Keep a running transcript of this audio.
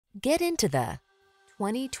Get into the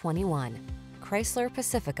 2021 Chrysler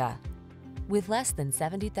Pacifica. With less than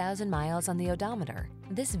 70,000 miles on the odometer,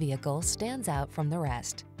 this vehicle stands out from the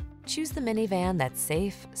rest. Choose the minivan that's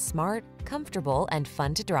safe, smart, comfortable, and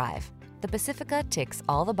fun to drive. The Pacifica ticks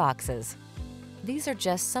all the boxes. These are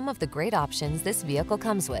just some of the great options this vehicle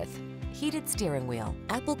comes with: heated steering wheel,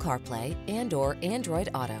 Apple CarPlay and/or Android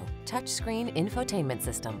Auto, touchscreen infotainment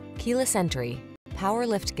system, keyless entry, power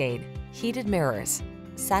liftgate, heated mirrors,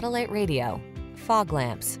 satellite radio, fog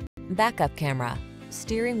lamps, backup camera,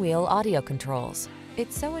 steering wheel audio controls.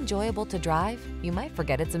 It's so enjoyable to drive, you might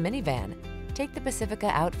forget it's a minivan. Take the Pacifica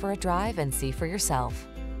out for a drive and see for yourself.